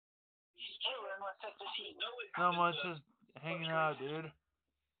Not much, just hanging out, dude.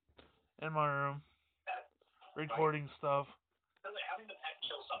 In my room, recording stuff.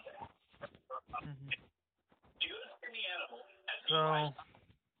 Hmm. So,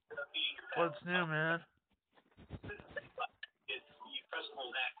 what's new, man?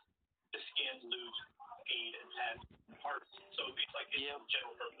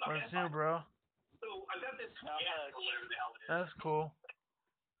 What's new, bro? That's cool.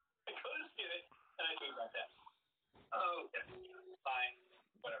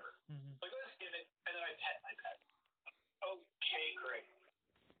 Hmm.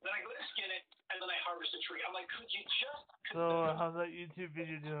 So, how's that YouTube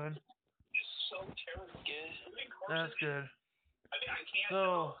video doing? That's good.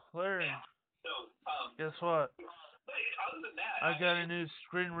 So, Larry, guess what? I got a new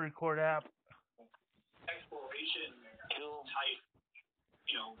screen record app.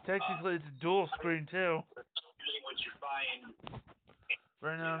 Technically, it's a dual screen too.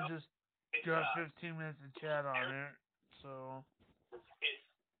 Right now, I'm just got 15 minutes of chat on it. So,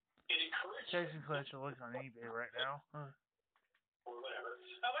 technically, I should look on eBay right now. Huh.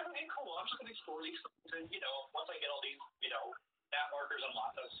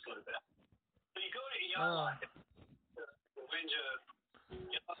 Oh.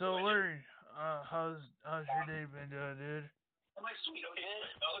 So, Larry, how's your day been doing, dude? Where's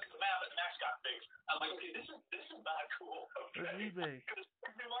eBay?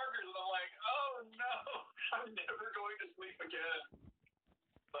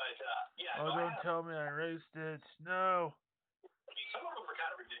 Oh, don't tell me I erased it. No.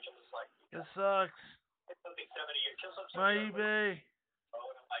 This sucks. My eBay.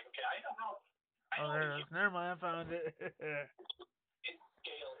 Oh, there it is. Never mind, I found it.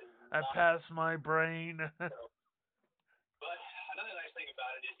 I passed my brain.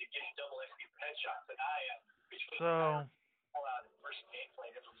 So,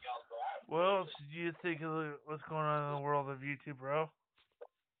 what else do you think of what's going on in the world of YouTube, bro?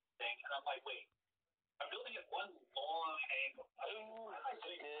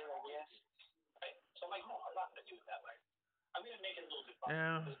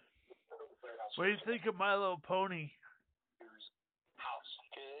 Yeah. What do you think of My Little Pony?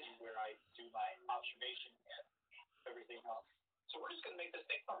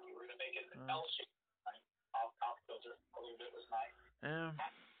 Yeah.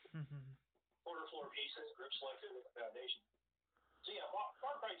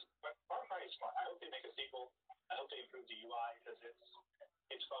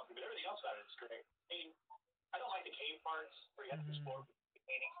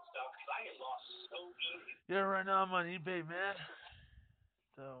 Yeah, right now I'm on eBay, man.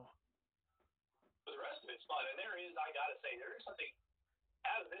 So.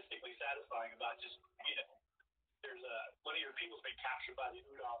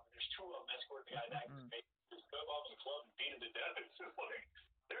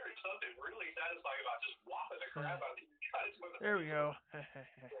 There we go.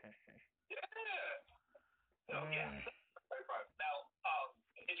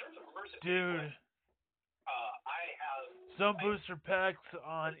 Dude, some booster packs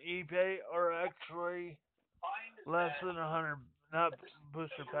on eBay are actually less than 100. Not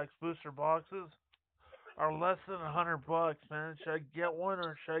booster packs, booster boxes are less than $100, man. Should I get one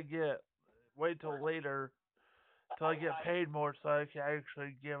or should I wait till later till I get paid more so I can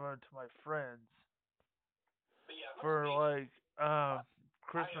actually give them to my friends for like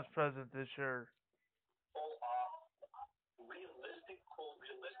Christmas present this year?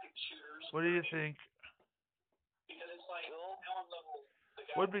 What do you think?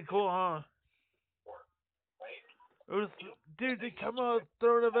 Would be cool, huh? Dude, they come out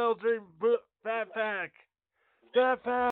throwing a Veldream Fat Pack. Fat Pack.